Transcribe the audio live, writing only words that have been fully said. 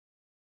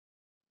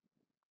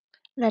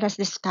Let us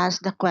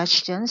discuss the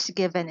questions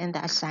given in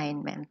the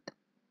assignment.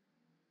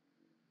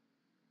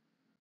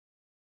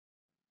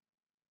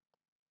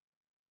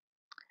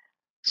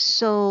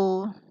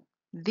 So,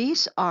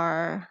 these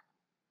are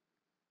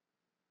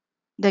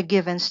the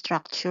given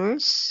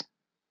structures,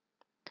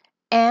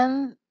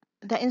 and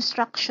the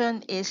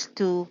instruction is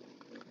to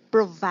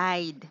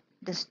provide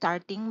the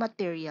starting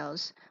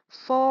materials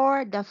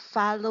for the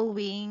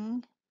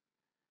following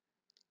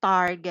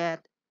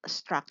target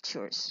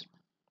structures.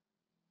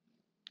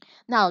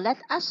 Now,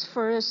 let us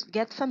first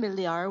get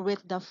familiar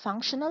with the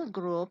functional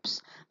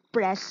groups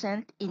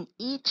present in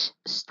each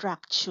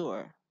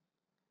structure.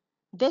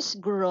 This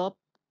group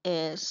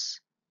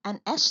is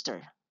an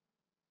ester.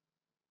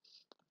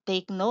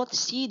 Take note,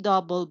 C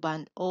double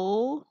bond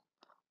O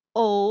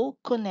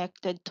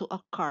connected to a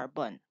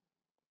carbon.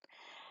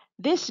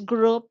 This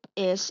group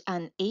is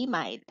an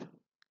amide.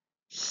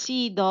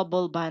 C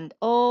double bond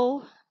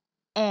O,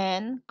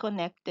 N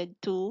connected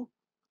to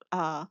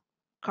a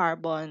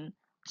carbon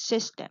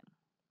system.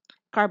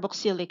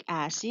 Carboxylic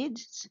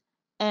acids,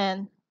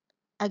 and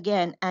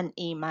again an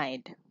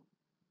amide.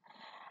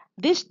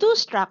 These two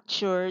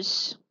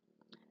structures,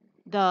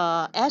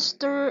 the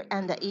ester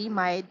and the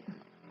amide,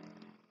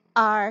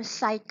 are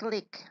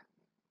cyclic.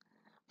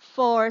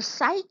 For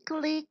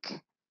cyclic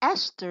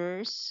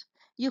esters,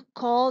 you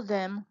call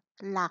them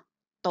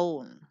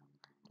lactone,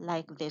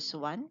 like this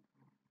one,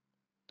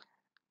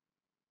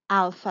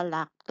 alpha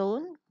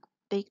lactone.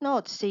 Take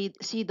note, C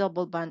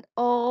double bond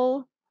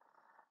O,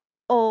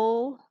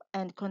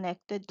 and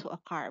connected to a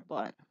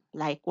carbon.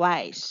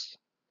 Likewise.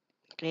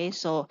 Okay,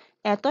 so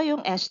ito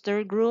yung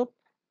ester group,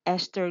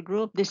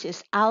 this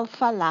is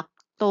alpha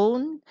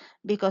lactone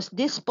because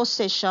this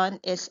position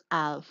is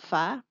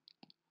alpha.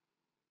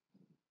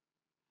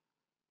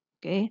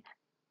 Okay,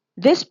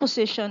 this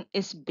position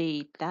is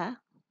beta.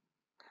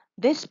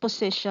 This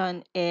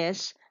position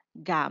is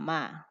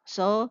gamma.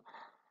 So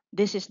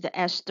this is the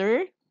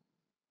ester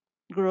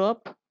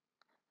group.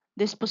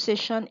 This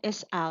position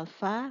is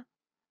alpha,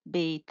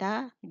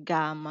 beta,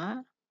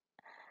 gamma,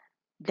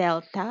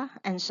 delta,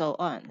 and so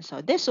on.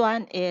 So this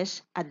one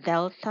is a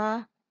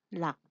delta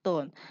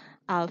lactone.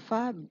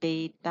 Alpha,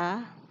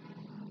 beta,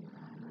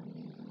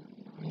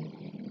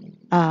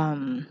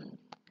 um,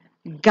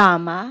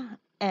 gamma,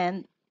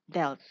 and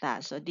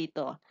delta. So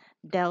dito,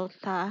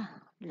 delta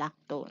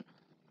lactone.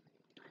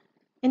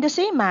 In the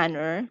same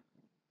manner,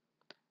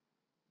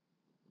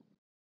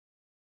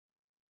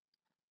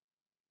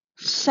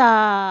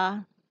 sa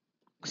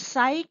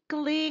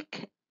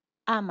cyclic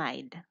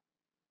amide,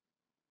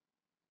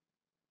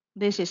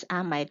 this is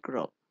amide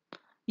group.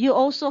 You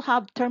also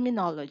have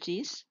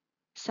terminologies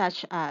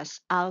such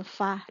as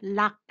alpha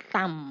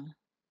lactam.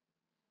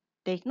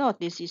 Take note,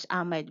 this is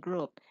amide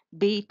group.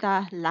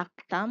 Beta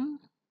lactam,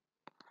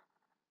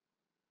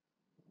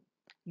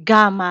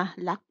 gamma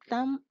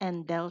lactam,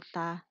 and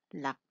delta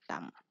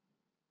lactam.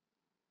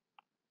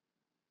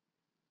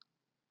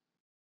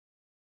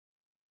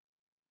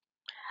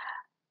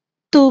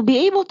 To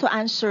be able to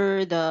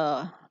answer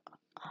the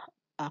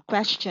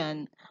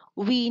question,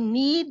 we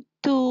need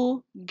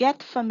to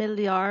get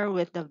familiar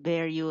with the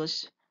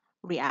various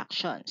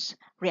reactions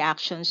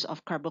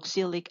of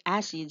carboxylic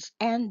acids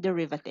and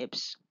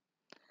derivatives.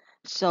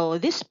 So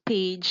this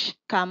page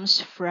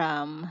comes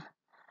from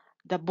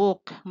the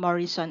book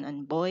Morrison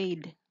and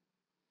Boyd.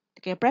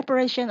 Okay,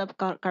 preparation of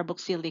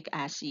carboxylic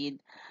acid.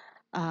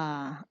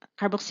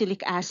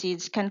 Carboxylic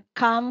acids can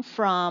come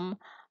from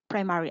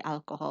primary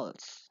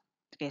alcohols.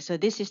 Okay, so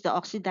this is the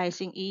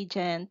oxidizing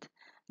agent.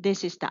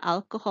 This is the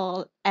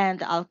alcohol, and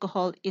the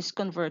alcohol is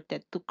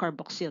converted to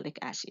carboxylic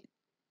acid.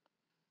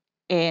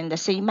 In the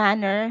same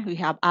manner, we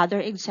have other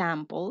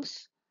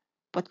examples,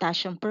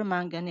 potassium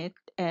permanganate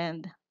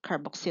and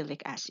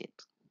carboxylic acid.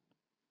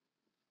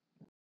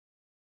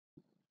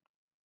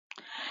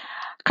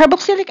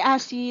 Carboxylic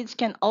acids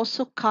can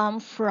also come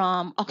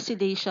from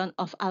oxidation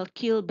of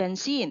alkyl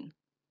benzene.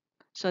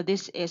 So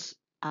this is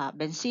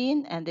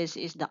benzene, and this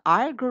is the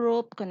R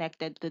group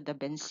connected to the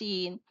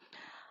benzene.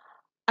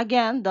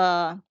 Again,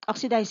 the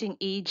oxidizing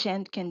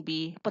agent can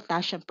be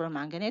potassium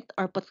permanganate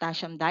or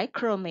potassium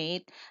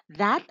dichromate.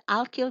 That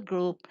alkyl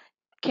group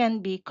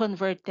can be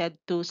converted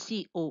to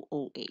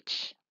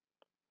COOH.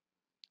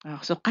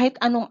 So kahit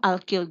anong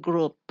alkyl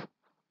group,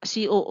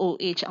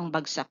 COOH ang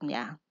bagsak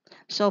niya.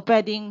 So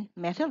pwedeng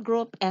methyl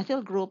group,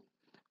 ethyl group,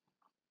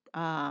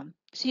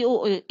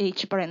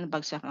 COOH pa rin ang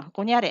bagsak.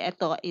 Kunyari,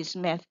 ito is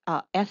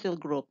ethyl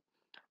group.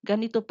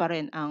 Ganito pa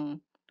rin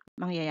ang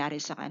mangyayari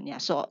sa kanya.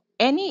 So,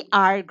 any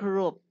R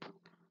group,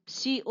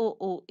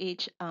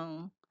 COOH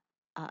ang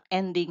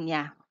ending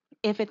niya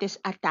if it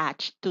is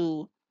attached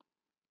to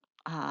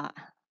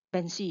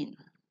benzene.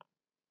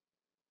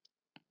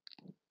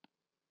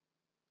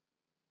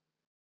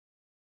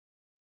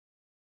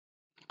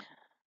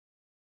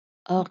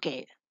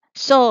 Okay.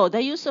 So,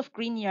 the use of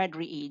Grignard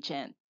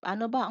reagent.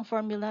 Ano ba ang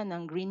formula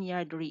ng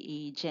Grignard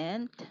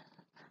reagent?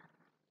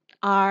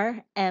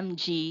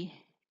 RMGX,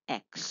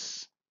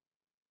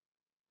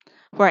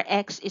 where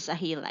X is a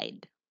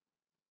halide.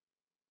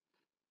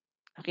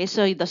 Okay,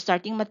 so the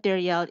starting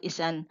material is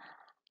an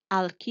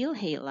alkyl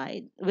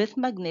halide. With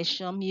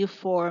magnesium, you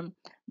form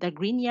the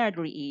Grignard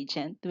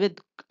reagent. With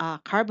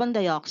carbon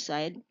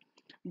dioxide,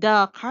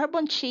 the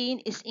carbon chain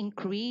is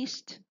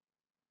increased.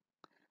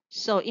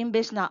 So,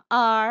 imbes na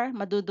R,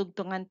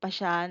 madudugtungan pa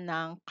siya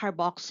ng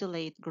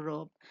carboxylate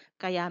group.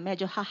 Kaya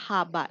medyo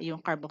hahaba yung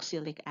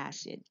carboxylic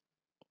acid.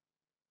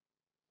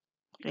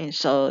 Okay,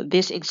 so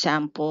this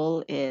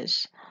example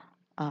is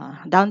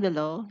down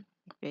below.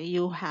 Okay,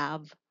 you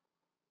have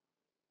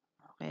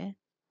okay,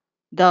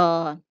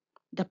 the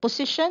the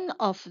position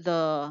of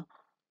the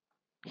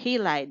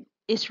halide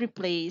is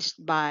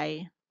replaced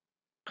by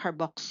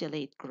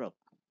carboxylate group.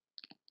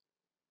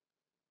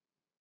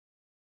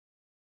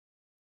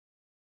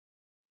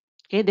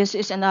 Okay, this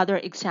is another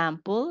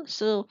example.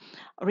 So,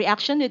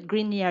 reaction with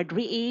Grignard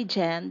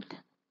reagent,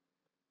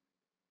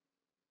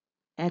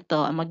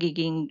 ito, ang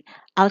magiging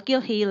alkyl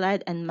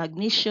halide and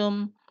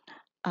magnesium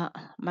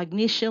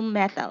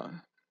metal.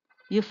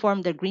 You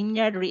form the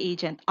Grignard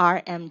reagent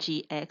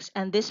RMGX,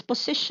 and this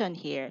position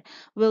here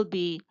will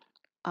be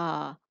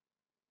uh,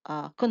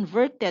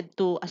 converted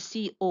to a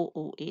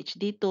COOH.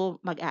 Dito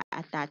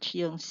mag-a-attach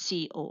yung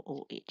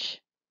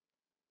COOH.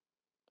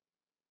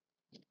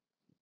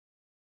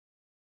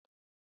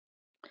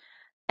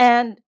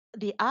 And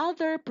the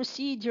other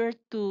procedure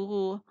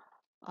to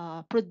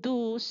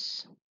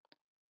produce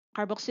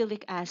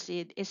carboxylic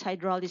acid is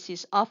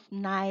hydrolysis of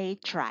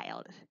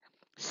nitrile.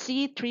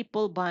 C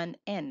triple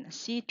bond N.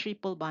 C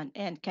triple bond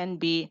N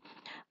can be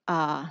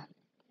uh,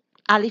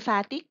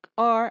 aliphatic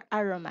or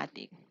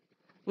aromatic.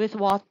 With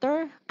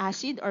water,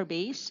 acid, or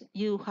base,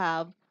 you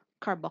have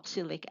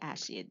carboxylic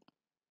acid.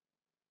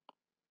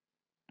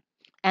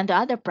 And the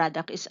other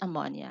product is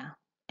ammonia.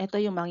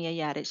 Ito yung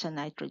mangyayari sa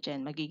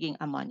nitrogen, magiging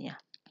ammonia.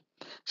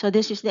 So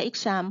this is the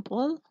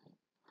example.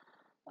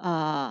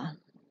 Okay,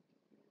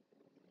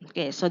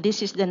 so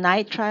this is the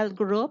nitrile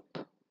group,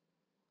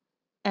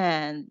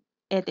 and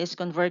it is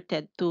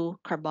converted to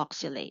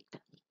carboxylate.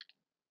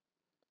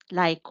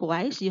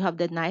 Likewise, you have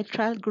the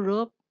nitrile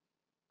group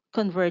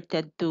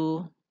converted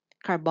to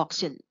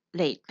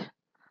carboxylate.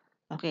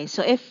 Okay,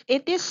 so if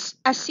it is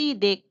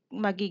acidic,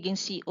 magiging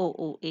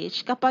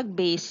COOH. Kapag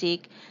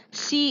basic,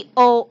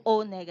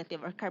 COO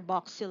negative or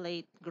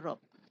carboxylate group.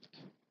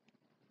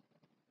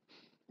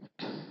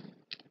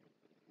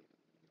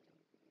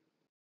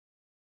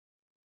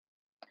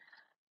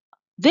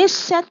 This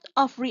set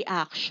of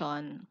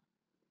reaction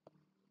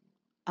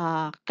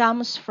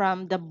comes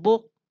from the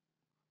book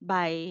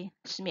by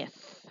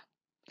Smith.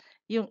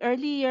 Yung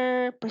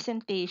earlier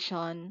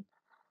presentation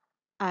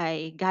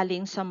ay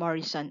galing sa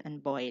Morrison and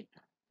Boyd.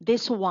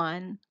 This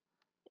one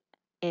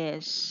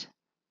is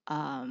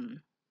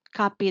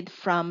copied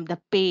from the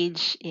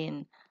page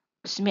in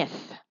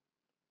Smith.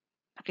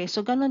 Okay,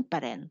 so ganun pa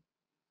rin.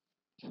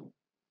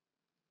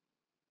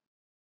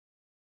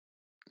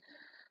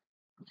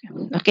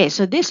 Okay,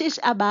 so this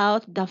is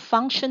about the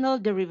functional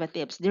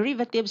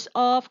derivatives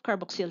of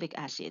carboxylic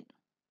acid.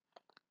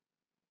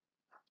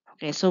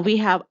 Okay, so we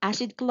have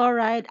acid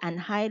chloride,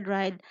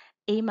 anhydride,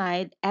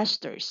 amide,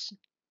 esters.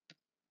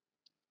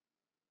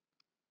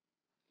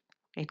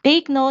 Okay,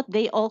 take note,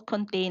 they all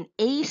contain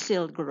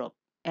acyl group.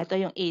 Ito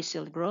yung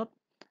acyl group.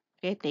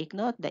 Okay, take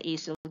note, the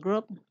acyl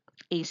group,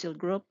 acyl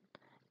group,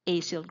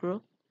 acyl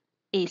group,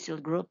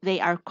 acyl group. They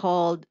are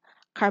called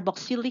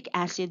carboxylic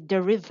acid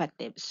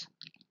derivatives.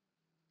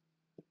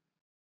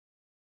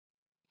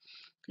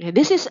 Okay,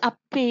 this is a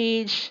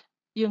page,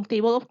 yung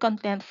table of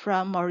content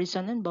from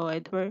Morrison and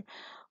Boyd,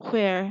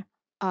 where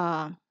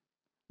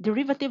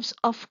derivatives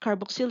of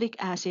carboxylic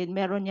acid,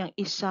 meron niyang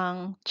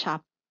isang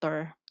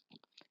chapter.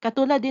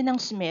 Katulad din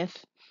ng Smith,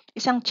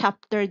 isang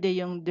chapter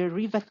din yung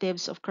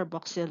derivatives of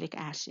carboxylic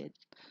acid.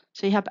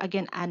 So you have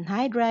again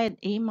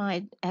anhydride,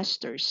 amide,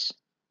 esters.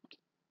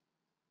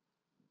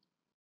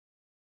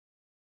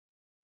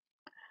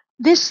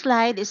 This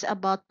slide is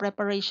about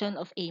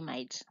preparation of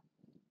amides.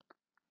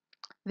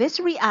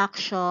 This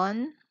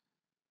reaction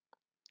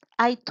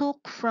I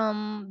took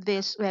from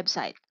this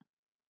website,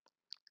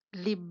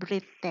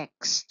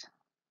 LibreText.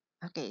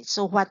 Okay,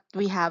 so what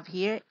we have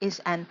here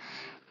is an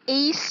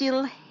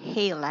acyl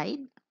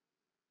halide.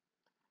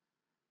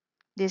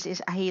 This is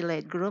a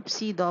halide group,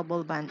 C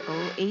double bond O,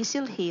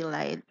 acyl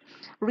halide.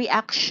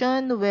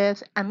 Reaction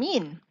with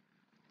amine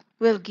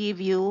will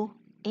give you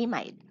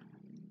amide.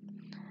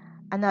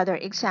 Another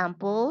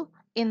example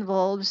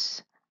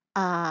involves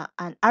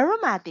an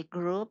aromatic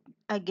group,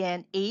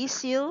 again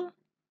acyl,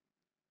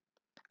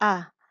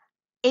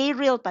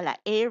 aryl pala,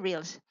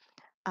 aryls,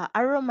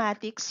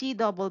 aromatic C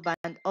double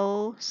bond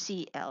O,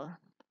 Cl.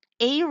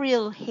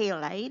 Aryl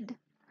halide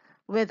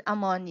with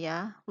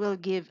ammonia will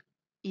give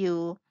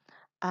you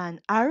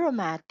an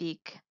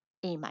aromatic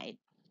amide.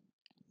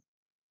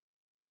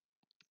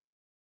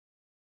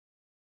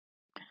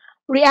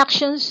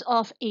 Reactions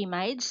of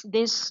amides.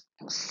 This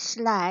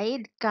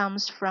slide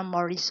comes from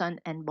Morrison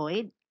and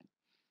Boyd,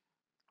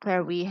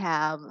 where we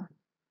have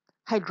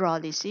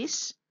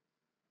hydrolysis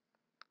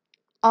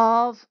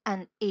of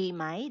an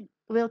amide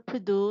will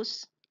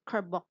produce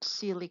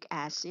carboxylic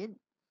acid,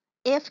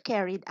 if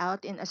carried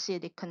out in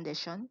acidic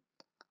condition,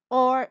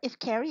 or if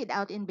carried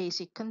out in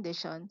basic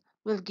condition,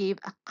 will give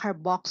a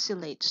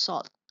carboxylate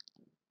salt.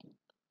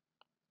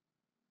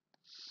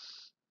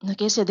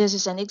 Okay, so this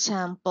is an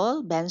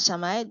example,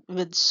 benzamide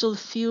with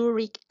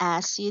sulfuric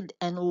acid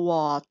and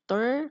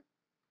water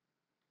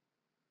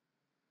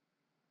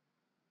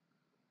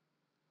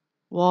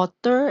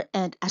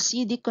and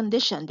acidic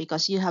condition.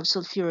 Because you have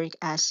sulfuric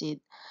acid,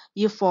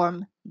 you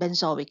form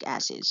benzoic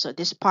acid. So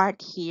this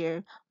part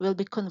here will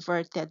be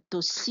converted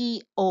to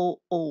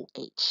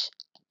COOH.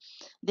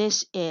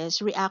 This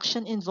is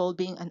reaction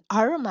involving an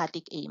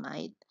aromatic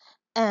amide.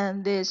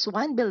 And this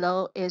one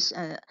below is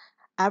a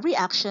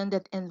reaction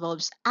that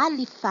involves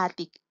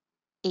aliphatic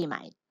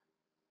amide.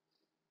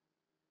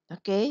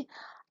 Okay,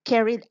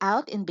 carried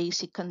out in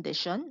basic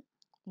condition,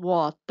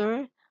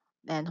 water.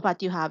 Then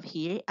what you have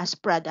here as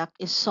product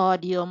is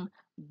sodium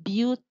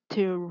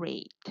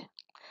butyrate.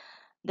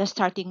 The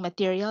starting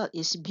material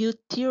is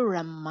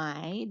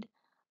butyramide.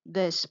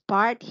 This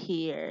part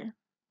here,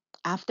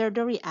 after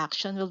the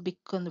reaction, will be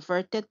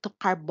converted to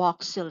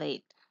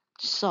carboxylate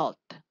salt.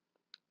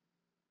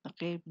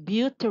 Okay,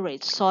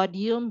 butyrate,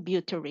 sodium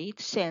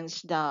butyrate,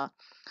 since the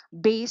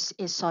base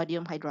is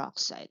sodium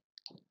hydroxide.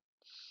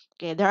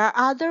 Okay, there are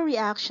other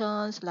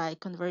reactions like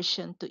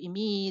conversion to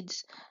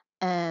imides,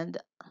 and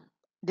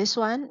this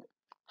one,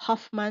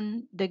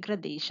 Hoffman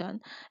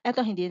degradation.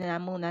 Ito hindi na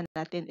muna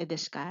natin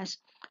i-discuss.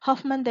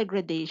 Hoffman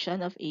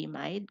degradation of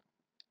amide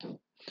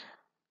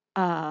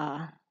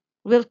uh,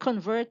 will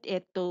convert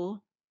it to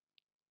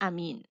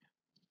amine.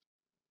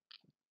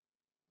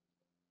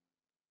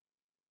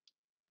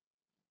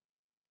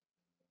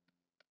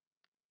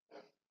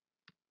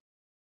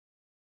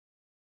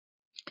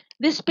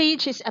 This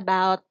page is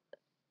about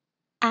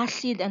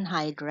acid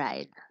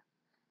anhydride,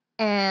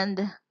 and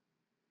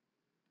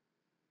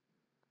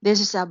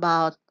this is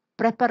about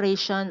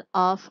preparation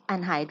of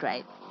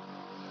anhydride.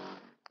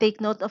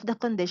 Take note of the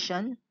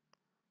condition: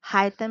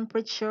 high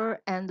temperature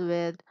and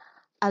with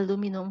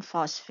aluminum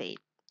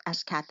phosphate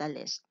as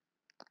catalyst.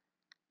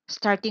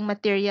 Starting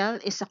material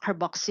is a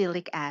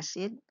carboxylic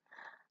acid.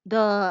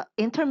 The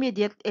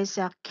intermediate is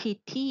a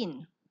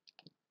ketene,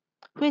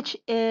 which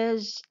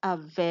is a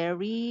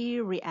very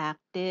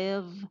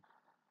reactive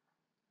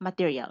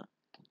material.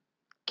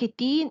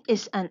 Ketene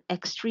is an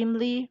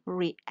extremely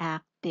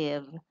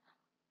reactive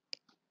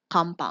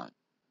compound,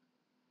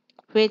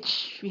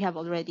 which we have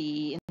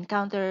already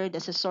encountered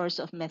as a source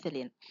of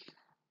methylene.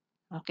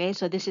 Okay,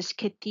 so this is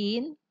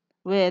ketene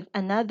with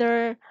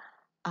another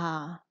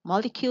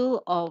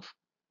molecule of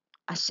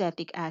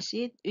acetic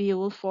acid. You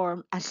will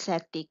form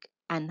acetic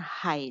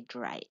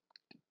anhydride.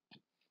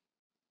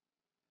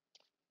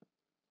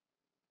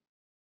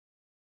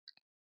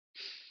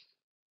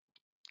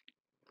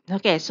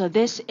 Okay, so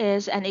this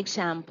is an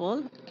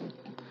example.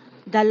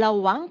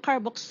 Dalawang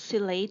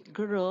carboxylate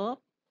group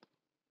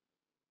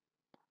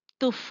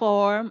to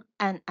form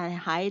an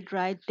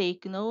anhydride.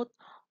 Take note,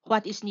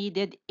 what is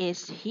needed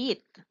is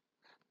heat.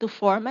 To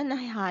form an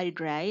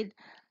anhydride,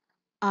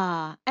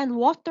 and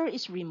water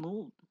is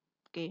removed.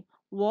 Okay,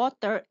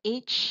 water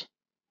HOH,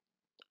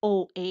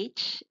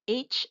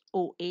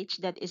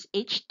 that is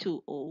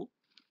H2O,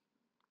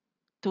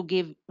 to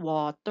give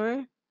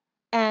water,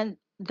 and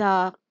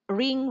the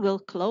ring will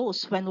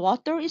close. When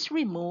water is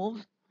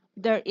removed,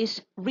 there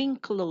is ring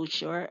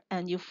closure,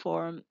 and you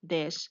form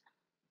this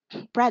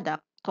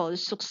product called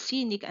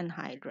succinic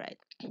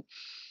anhydride.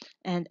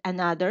 And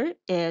another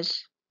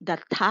is the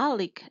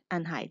phthalic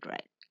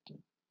anhydride.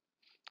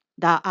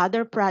 The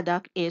other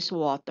product is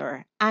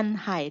water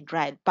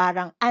anhydride,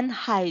 parang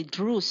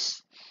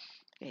anhydrous.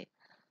 Okay.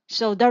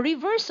 So the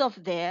reverse of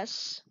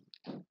this,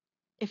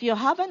 if you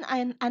have an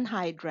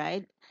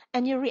anhydride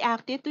and you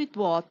react it with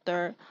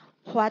water,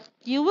 what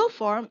you will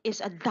form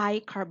is a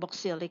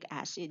dicarboxylic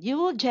acid. You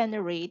will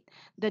generate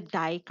the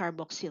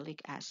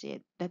dicarboxylic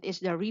acid. That is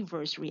the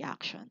reverse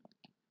reaction.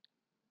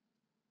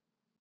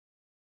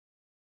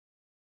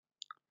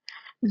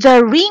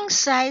 The ring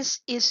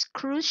size is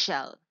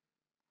crucial.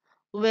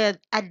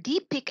 With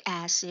adipic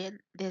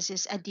acid, this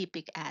is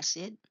adipic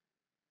acid.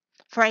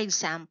 For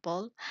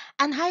example,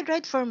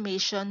 anhydride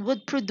formation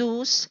would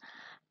produce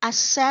a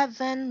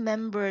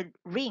seven-membered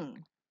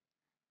ring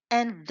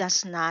and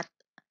does not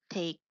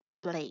take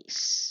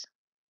place.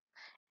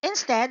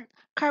 Instead,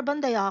 carbon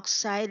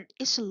dioxide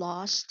is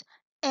lost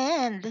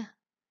and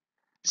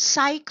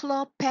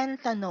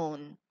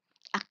cyclopentanone,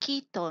 a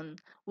ketone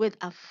with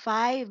a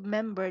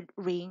five-membered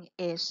ring,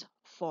 is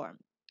formed.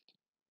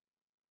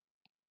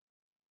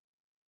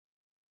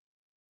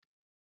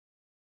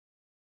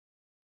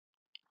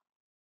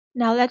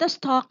 Now let us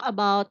talk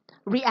about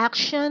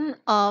reaction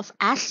of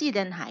acid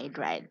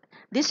anhydride.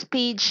 This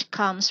page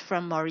comes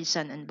from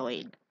Morrison and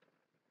Boyd.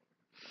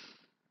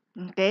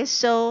 Okay,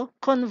 so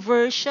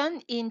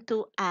conversion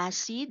into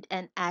acid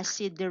and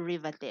acid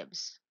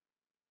derivatives.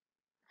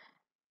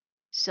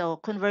 So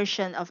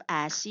conversion into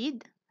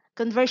acid,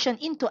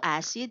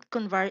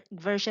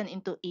 conversion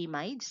into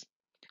amides,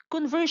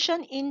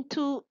 conversion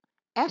into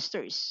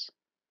esters,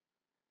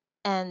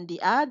 And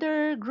the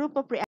other group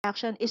of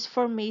reaction is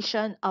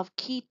formation of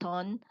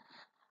ketone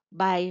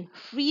by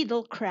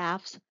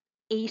Friedel-Crafts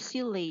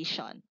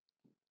acylation.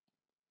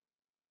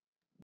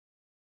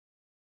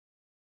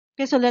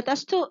 Okay, so let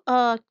us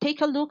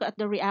take a look at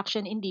the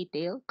reaction in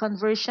detail.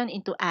 Conversion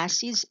into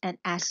acids and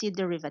acid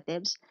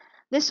derivatives.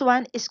 This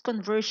one is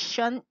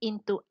conversion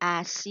into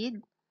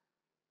acid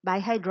by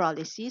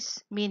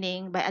hydrolysis,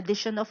 meaning by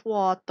addition of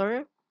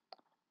water,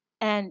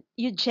 and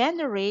you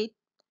generate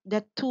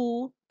the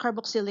two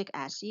carboxylic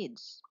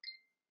acids.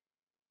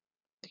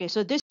 Okay,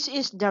 so this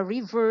is the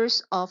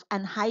reverse of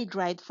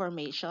anhydride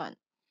formation.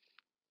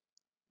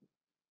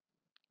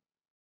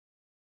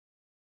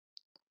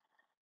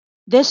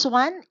 This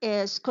one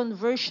is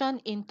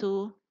conversion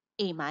into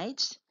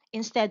amides.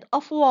 Instead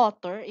of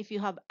water, if you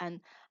have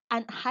an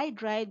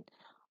anhydride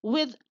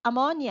with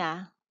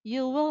ammonia,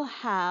 you will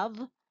have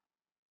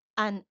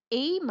an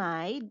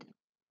amide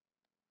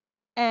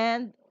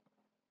and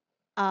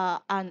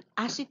an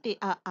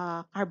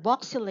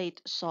carboxylate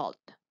salt.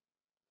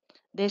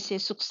 This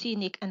is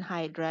succinic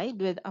anhydride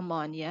with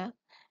ammonia.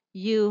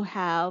 You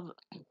have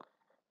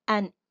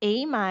an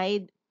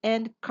amide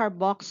and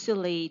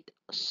carboxylate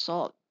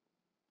salt.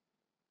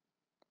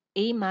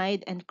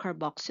 Amide and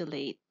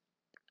carboxylate.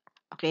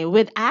 Okay,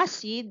 with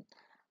acid,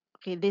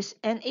 okay, this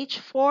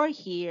NH4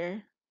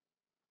 here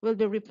will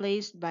be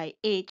replaced by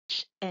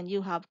H and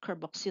you have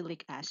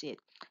carboxylic acid.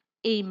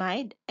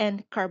 Amide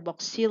and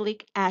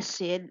carboxylic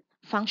acid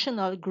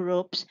functional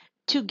groups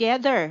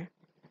together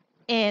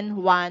in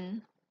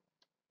one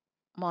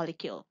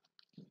molecule.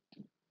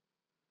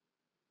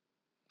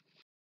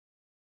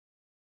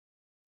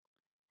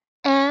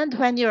 And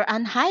when your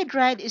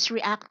anhydride is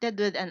reacted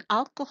with an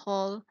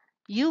alcohol,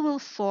 you will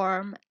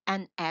form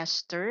an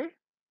ester,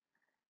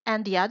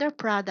 and the other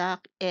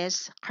product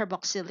is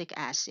carboxylic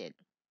acid.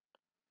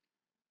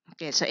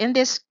 Okay, so in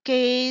this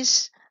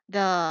case,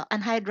 the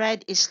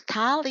anhydride is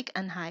phthalic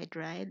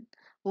anhydride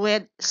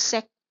with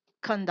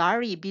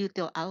secondary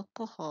butyl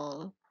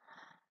alcohol.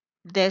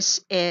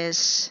 This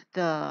is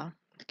the,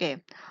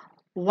 okay,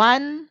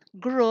 one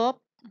group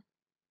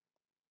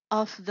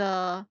of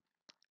the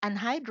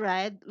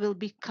anhydride will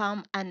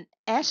become an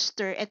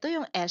ester. Ito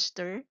yung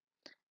ester.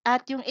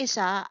 At yung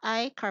isa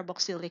ay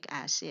carboxylic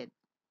acid.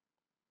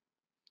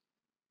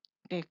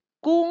 Okay.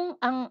 Kung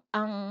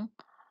ang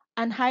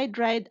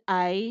anhydride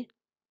ay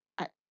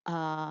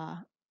uh,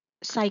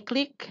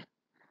 cyclic,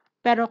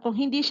 pero kung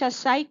hindi siya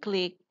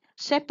cyclic,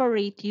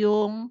 separate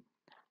yung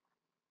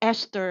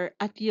ester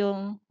at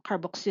yung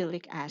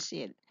carboxylic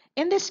acid.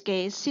 In this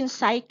case, since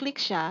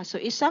cyclic siya, so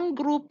isang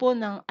grupo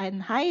ng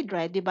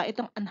anhydride, di ba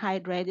itong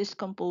anhydride is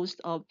composed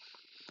of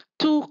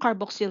two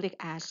carboxylic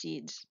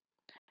acids.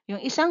 Yung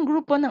isang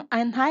grupo ng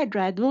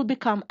anhydride will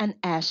become an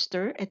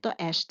ester, ito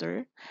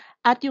ester,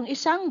 at yung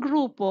isang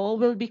grupo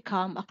will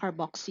become a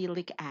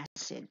carboxylic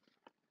acid.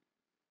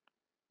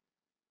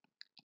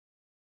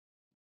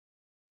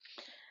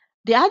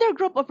 The other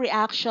group of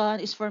reaction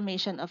is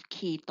formation of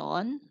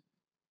ketone.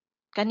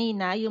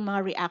 Kanina, yung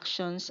mga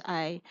reactions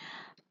ay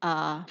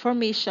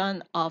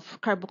formation of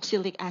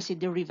carboxylic acid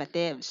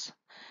derivatives.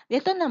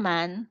 Dito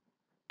naman,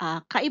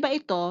 kaiba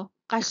ito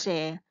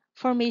kasi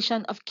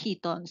formation of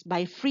ketones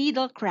by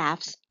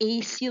Friedel-Crafts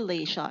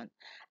acylation.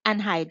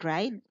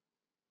 Anhydride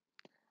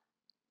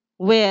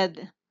with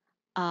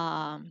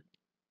um,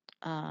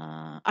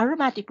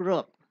 aromatic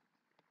group.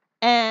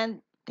 And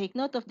take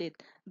note of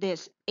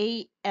this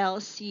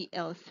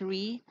AlCl3.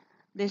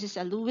 This is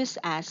a Lewis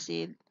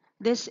acid.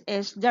 This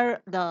is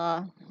the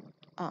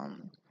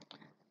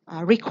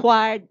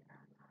required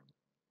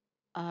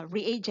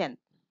reagent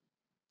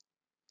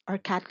or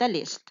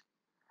catalyst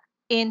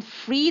in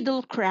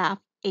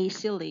Friedel-Crafts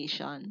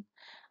acylation.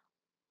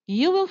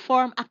 You will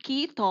form a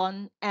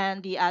ketone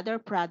and the other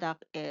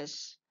product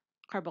is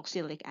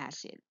carboxylic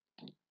acid.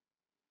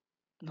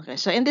 Okay,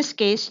 so in this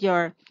case,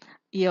 your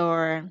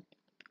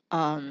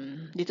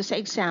dito sa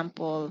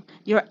example,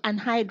 your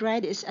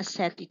anhydride is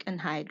acetic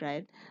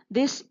anhydride.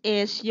 This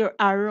is your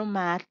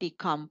aromatic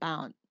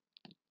compound.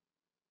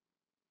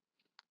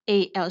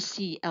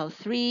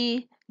 AlCl3,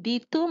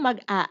 dito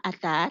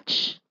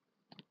mag-a-attach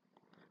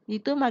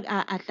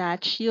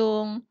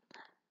yung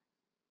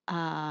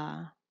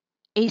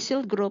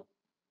acyl group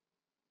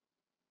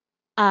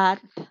at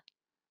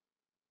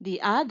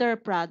the other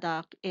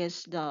product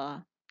is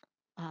the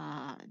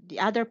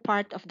other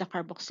part of the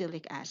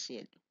carboxylic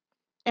acid.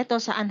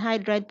 Ito sa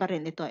anhydride pa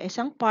rin ito.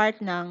 Isang part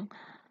ng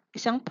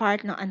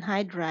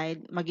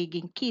anhydride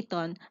magiging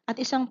ketone at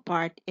isang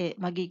part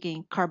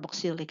magiging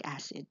carboxylic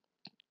acid.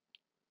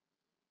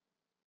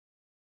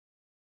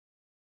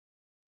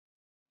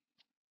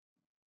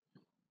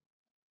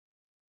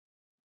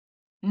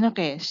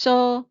 Okay,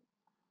 so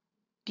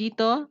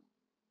dito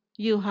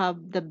you have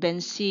the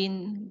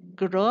benzene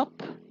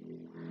group.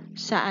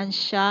 Saan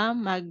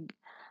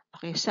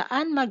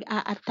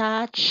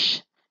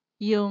mag-a-attach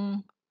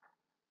yung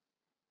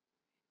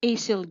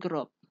acyl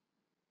group.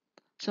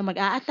 So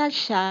mag-a-attach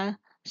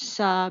siya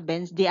sa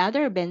the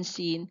other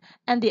benzene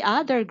and the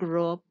other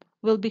group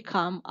will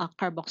become a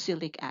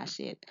carboxylic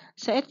acid.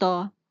 So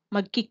ito,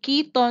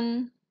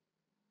 magkikiton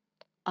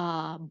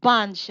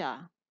bond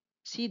siya.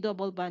 C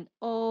double bond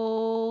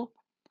O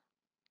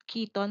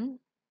keton,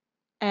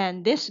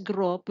 and this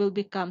group will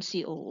become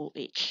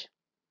COOH.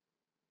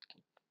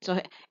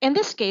 So in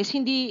this case,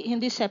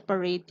 hindi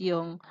separate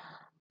yung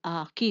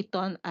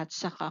ketone at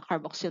saka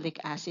carboxylic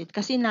acid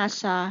kasi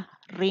nasa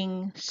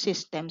ring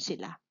system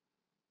sila.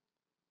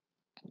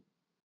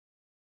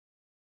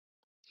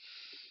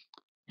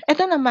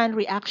 Ito naman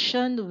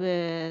reaction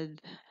with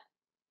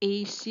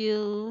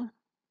acyl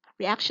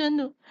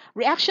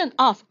reaction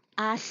of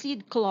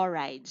acid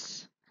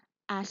chlorides.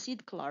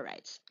 Acid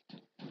chlorides.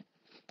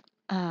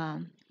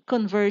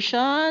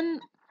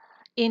 Conversion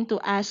into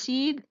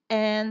acid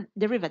and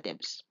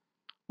derivatives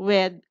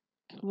with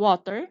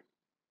water.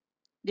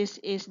 This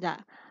is the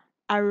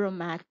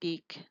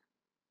aromatic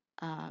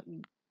uh,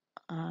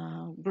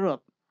 group,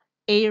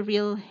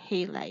 aryl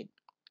halide.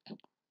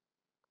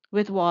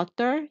 With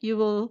water, you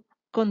will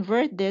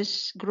convert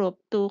this group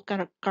to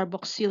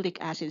carboxylic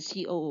acid,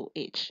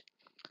 COOH.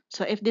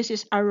 So if this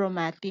is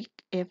aromatic,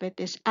 if it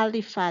is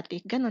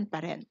aliphatic, ganun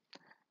pa rin.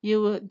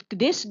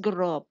 This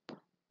group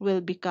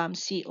will become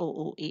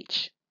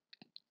COOH.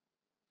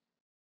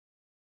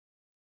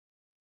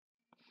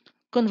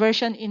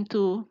 Conversion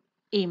into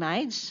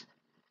amides,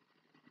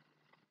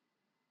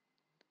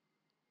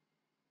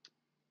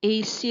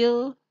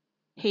 acyl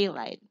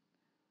halide.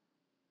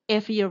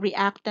 If your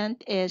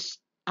reactant is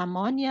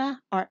ammonia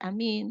or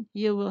amine,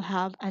 you will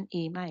have an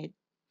amide.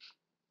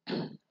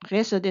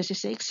 Okay, so this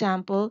is the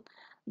example.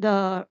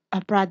 The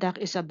product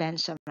is a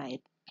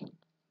benzamide.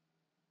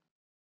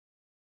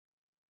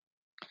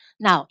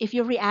 Now, if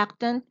your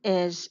reactant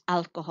is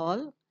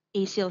alcohol,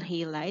 acyl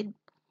halide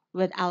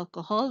with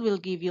alcohol will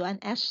give you an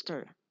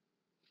ester.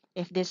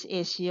 If this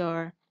is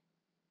your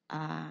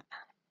uh,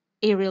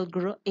 aryl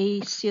group,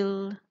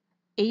 acyl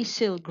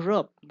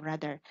group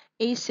rather,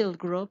 acyl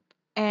group,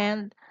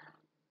 and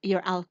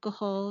your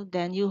alcohol,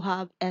 then you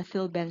have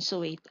ethyl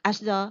benzoate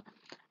as the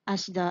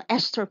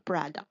ester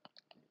product.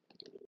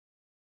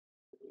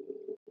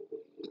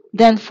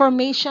 Then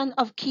formation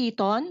of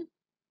ketone,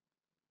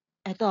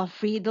 ito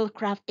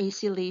Friedel-Crafts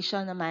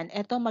acylation naman.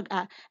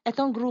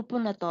 Etong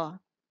grupo na to,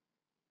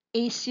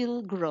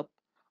 acyl group,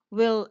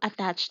 will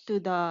attach to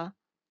the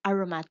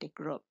aromatic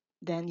group.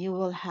 Then you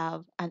will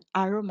have an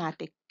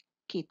aromatic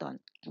ketone.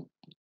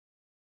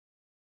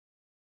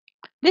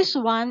 This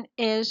one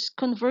is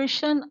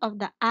conversion of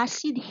the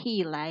acid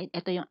halide,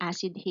 ito yung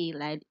acid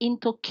halide,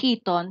 into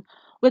ketone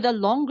with a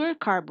longer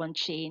carbon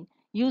chain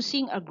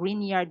using a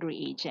Grignard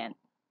reagent.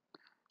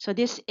 So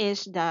this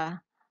is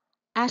the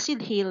acid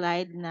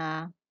halide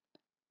na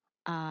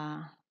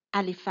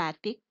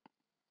aliphatic,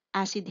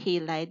 acid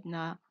halide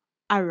na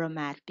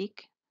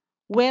aromatic.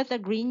 With a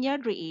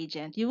Grignard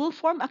reagent, you will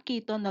form a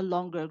ketone na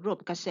longer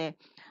group kasi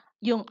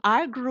yung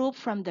R group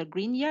from the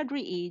Grignard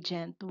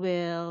reagent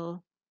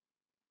will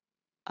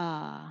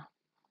uh,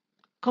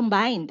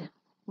 combined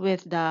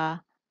with the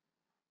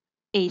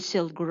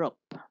acyl group.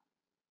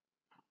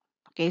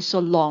 Okay, so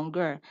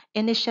longer.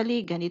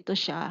 Initially, ganito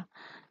siya.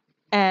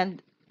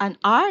 And an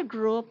R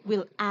group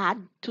will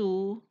add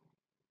to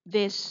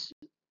this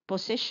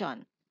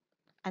position.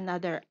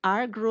 Another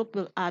R group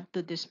will add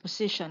to this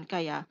position,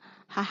 kaya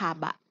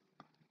hahaba.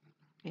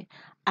 Okay.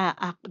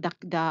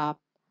 The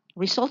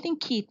resulting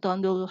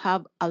ketone will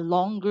have a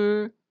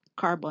longer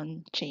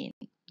carbon chain.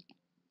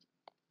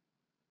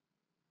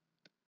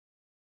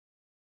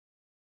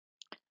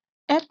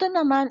 Ito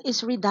naman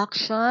is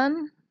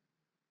reduction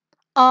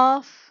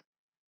of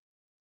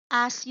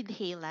acid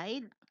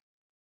halide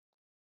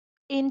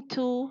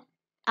into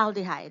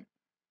aldehyde.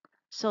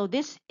 So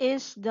this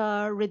is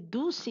the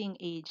reducing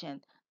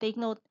agent. Take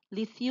note,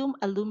 lithium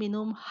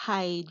aluminum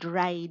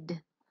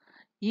hydride.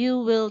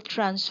 You will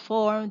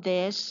transform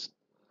this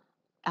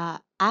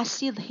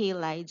acid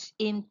halides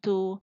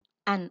into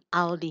an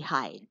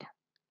aldehyde.